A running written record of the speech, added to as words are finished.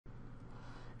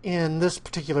In this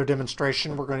particular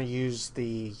demonstration, we're going to use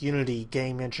the Unity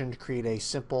game engine to create a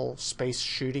simple space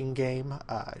shooting game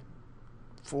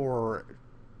for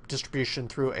distribution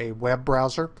through a web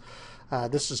browser.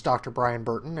 This is Dr. Brian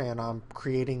Burton, and I'm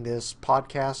creating this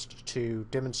podcast to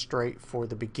demonstrate for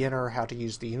the beginner how to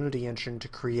use the Unity engine to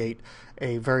create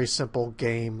a very simple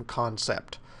game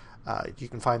concept. You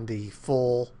can find the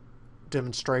full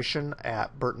demonstration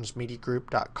at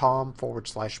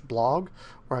burtonsmediagroup.com/blog,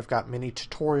 where I've got many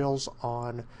tutorials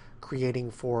on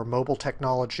creating for mobile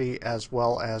technology as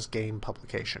well as game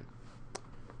publication.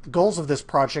 The goals of this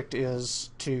project is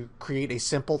to create a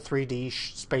simple 3D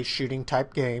space shooting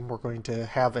type game. We're going to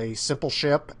have a simple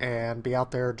ship and be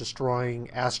out there destroying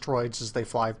asteroids as they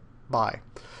fly by.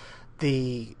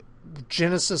 The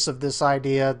genesis of this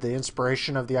idea, the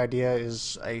inspiration of the idea,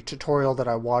 is a tutorial that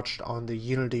I watched on the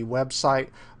Unity website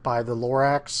by the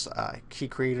Lorax. He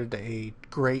created a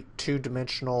great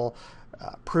two-dimensional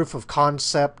proof of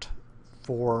concept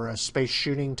for a space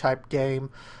shooting type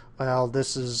game. Well,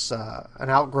 this is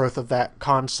an outgrowth of that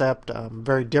concept,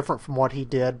 very different from what he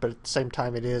did, but at the same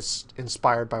time it is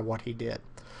inspired by what he did.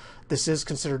 This is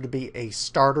considered to be a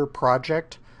starter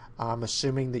project. I'm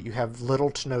assuming that you have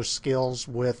little to no skills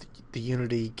with the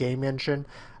Unity game engine.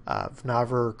 I've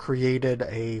never created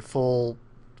a full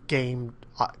game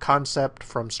concept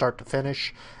from start to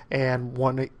finish and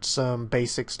wanted some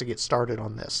basics to get started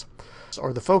on this.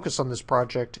 Or the focus on this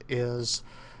project is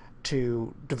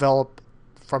to develop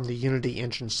from the Unity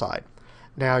engine side.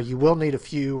 Now, you will need a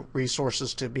few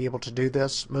resources to be able to do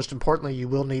this. Most importantly, you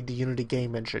will need the Unity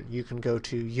game engine. You can go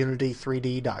to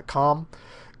unity3d.com,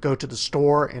 go to the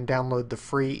store and download the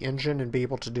free engine and be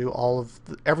able to do all of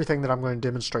everything that I'm going to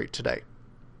demonstrate today.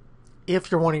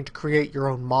 If you're wanting to create your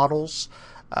own models,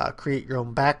 create your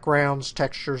own backgrounds,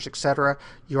 textures, etc.,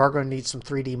 you are going to need some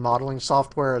 3D modeling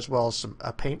software as well as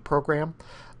a paint program.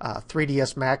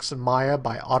 3ds Max and Maya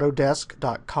by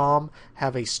Autodesk.com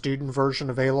have a student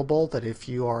version available that if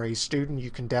you are a student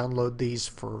you can download these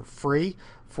for free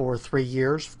for 3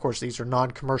 years. Of course, these are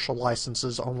non-commercial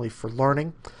licenses, only for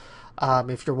learning.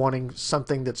 If you're wanting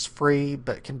something that's free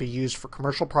but can be used for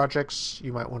commercial projects,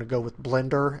 you might want to go with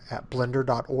Blender at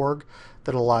blender.org.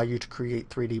 That'll allow you to create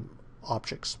 3D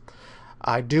objects.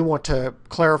 I do want to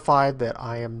clarify that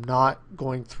I am not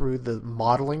going through the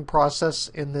modeling process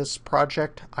in this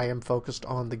project. I am focused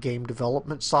on the game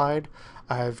development side.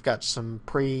 I've got some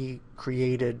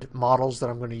pre-created models that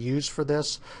I'm going to use for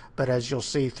this, but as you'll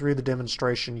see through the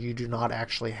demonstration, you do not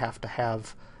actually have to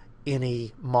have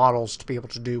any models to be able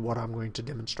to do what I'm going to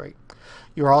demonstrate.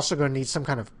 You're also going to need some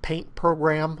kind of paint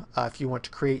program if you want to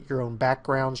create your own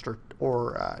backgrounds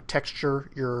or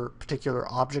texture your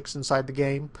particular objects inside the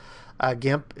game.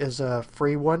 GIMP is a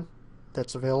free one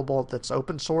that's available, that's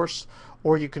open source,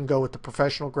 or you can go with the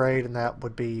professional grade, and that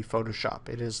would be Photoshop.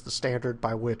 It is the standard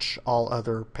by which all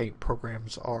other paint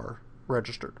programs are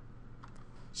registered.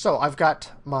 So I've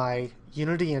got my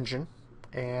Unity engine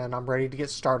and I'm ready to get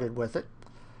started with it.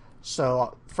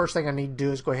 So first thing I need to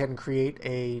do is go ahead and create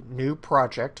a new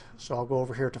project. So I'll go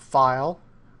over here to File,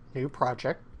 New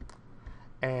Project,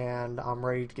 and I'm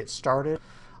ready to get started.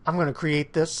 I'm going to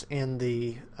create this in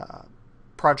the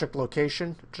project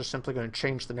location. Just simply going to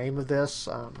change the name of this.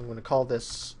 I'm going to call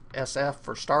this SF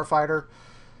for Starfighter.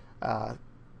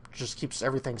 Just keeps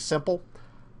everything simple.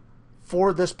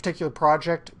 For this particular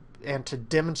project, and to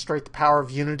demonstrate the power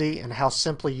of Unity and how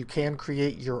simply you can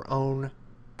create your own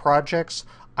projects,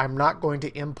 I'm not going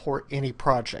to import any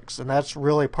projects, and that's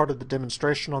really part of the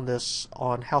demonstration on this,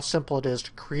 on how simple it is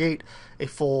to create a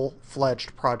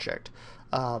full-fledged project.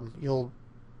 You'll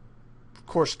of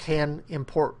course can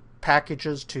import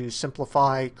packages to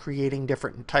simplify creating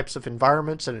different types of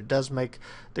environments, and it does make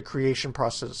the creation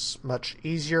process much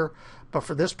easier. But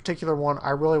for this particular one, I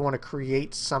really want to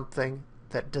create something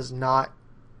that does not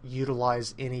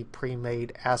utilize any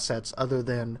pre-made assets other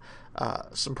than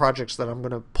some projects that I'm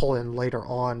going to pull in later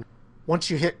on. Once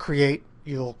you hit create,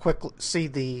 you'll quickly see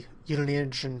the Unity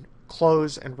engine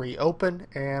close and reopen,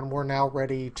 and we're now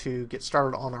ready to get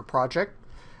started on our project.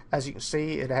 As you can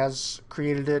see, it has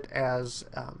created it as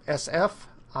SF.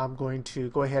 I'm going to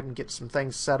go ahead and get some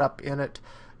things set up in it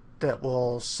that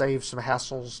will save some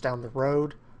hassles down the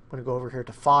road. I'm going to go over here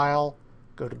to File,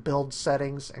 go to Build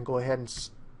Settings, and go ahead and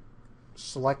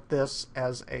select this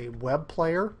as a web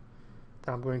player.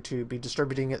 Then I'm going to be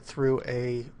distributing it through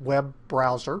a web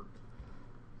browser,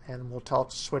 and we'll tell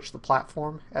it to switch the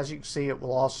platform. As you can see, it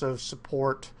will also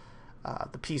support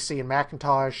the PC and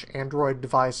Macintosh, Android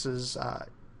devices,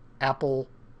 Apple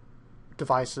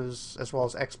devices, as well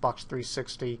as Xbox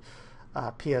 360,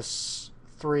 PS3,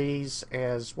 3s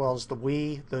as well as the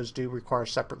Wii. Those do require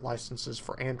separate licenses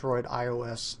for Android,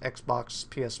 iOS, Xbox,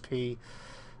 PSP,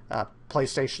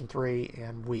 PlayStation 3,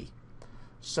 and Wii.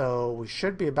 So we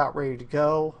should be about ready to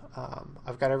go.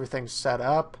 I've got everything set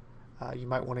up. You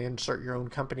might want to insert your own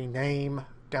company name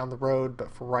down the road,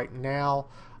 but for right now,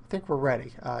 I think we're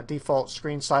ready. Default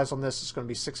screen size on this is going to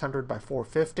be 600 by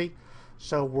 450,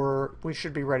 so we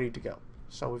should be ready to go.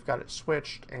 So we've got it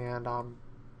switched, and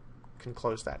can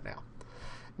close that now.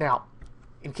 Now,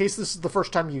 in case this is the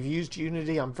first time you've used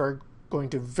Unity, I'm going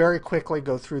to very quickly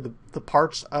go through the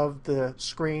parts of the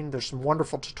screen. There's some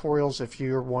wonderful tutorials if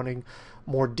you're wanting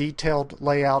more detailed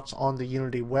layouts on the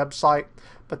Unity website,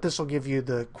 but this will give you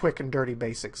the quick and dirty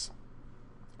basics.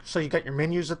 So you've got your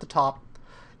menus at the top.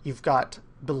 You've got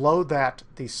below that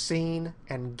the scene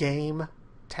and game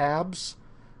tabs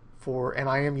and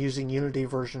I am using Unity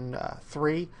version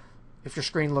 3. If your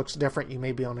screen looks different, you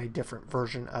may be on a different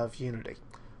version of Unity.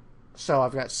 So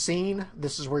I've got scene.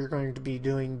 This is where you're going to be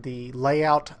doing the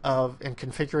layout of and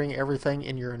configuring everything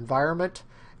in your environment.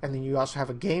 And then you also have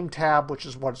a game tab, which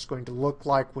is what it's going to look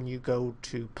like when you go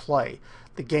to play.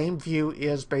 The game view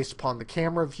is based upon the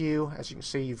camera view. As you can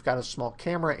see, you've got a small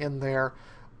camera in there.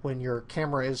 When your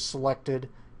camera is selected,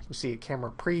 you can see a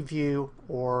camera preview,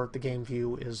 or the game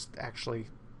view is actually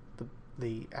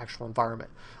the actual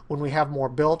environment. When we have more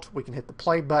built, we can hit the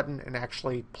play button and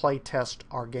actually play test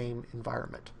our game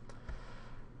environment.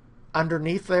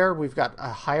 Underneath there, we've got a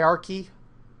hierarchy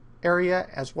area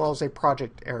as well as a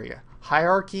project area.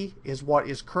 Hierarchy is what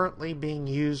is currently being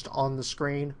used on the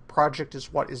screen. Project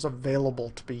is what is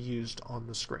available to be used on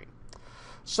the screen.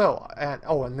 So,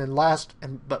 and then last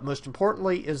but most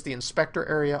importantly is the inspector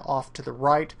area off to the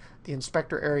right. The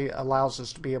inspector area allows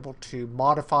us to be able to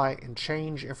modify and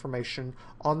change information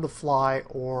on the fly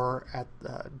or at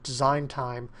design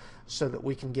time so that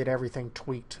we can get everything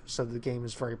tweaked so that the game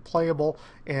is very playable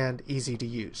and easy to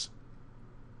use.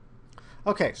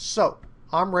 Okay, so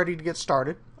I'm ready to get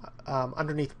started.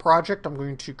 Underneath project, I'm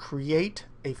going to create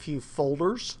a few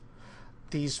folders.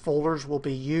 These folders will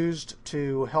be used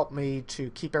to help me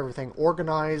to keep everything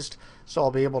organized, so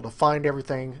I'll be able to find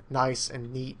everything nice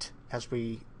and neat as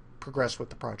we progress with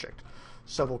the project.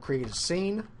 So we'll create a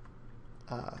scene,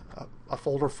 a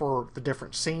folder for the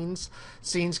different scenes.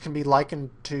 Scenes can be likened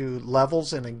to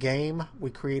levels in a game. We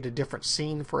create a different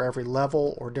scene for every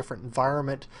level or different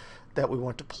environment that we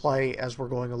want to play as we're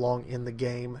going along in the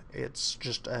game. It's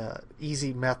just an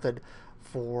easy method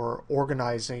for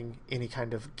organizing any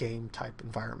kind of game type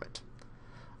environment.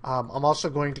 I'm also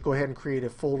going to go ahead and create a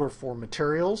folder for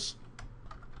materials,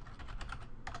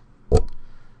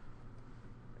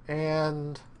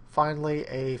 and finally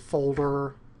a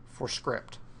folder for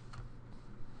script.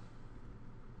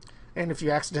 And if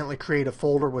you accidentally create a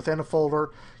folder within a folder,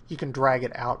 you can drag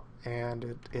it out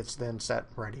and it's then set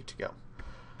and ready to go.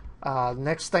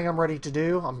 Next thing I'm ready to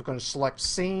do, I'm going to select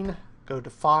scene, go to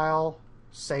file,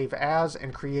 save as,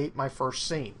 and create my first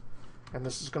scene. And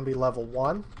this is going to be level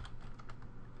 1.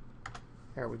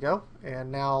 There we go.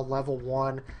 And now level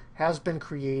 1 has been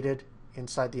created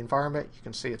inside the environment. You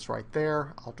can see it's right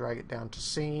there. I'll drag it down to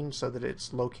scene so that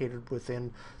it's located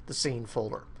within the scene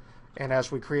folder. And as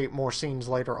we create more scenes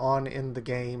later on in the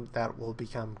game, that will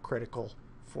become critical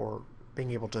for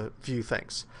being able to view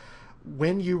things.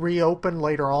 When you reopen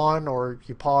later on, or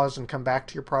you pause and come back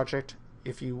to your project,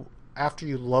 after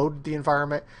you load the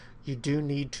environment, you do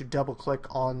need to double click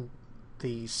on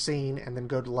the scene and then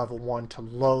go to level 1 to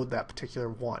load that particular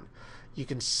one. You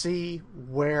can see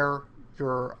where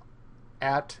you're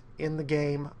at in the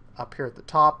game up here at the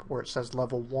top where it says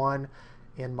level 1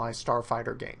 in my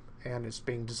Starfighter game, and it's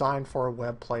being designed for a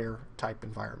web player type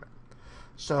environment.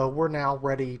 So we're now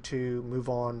ready to move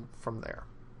on from there.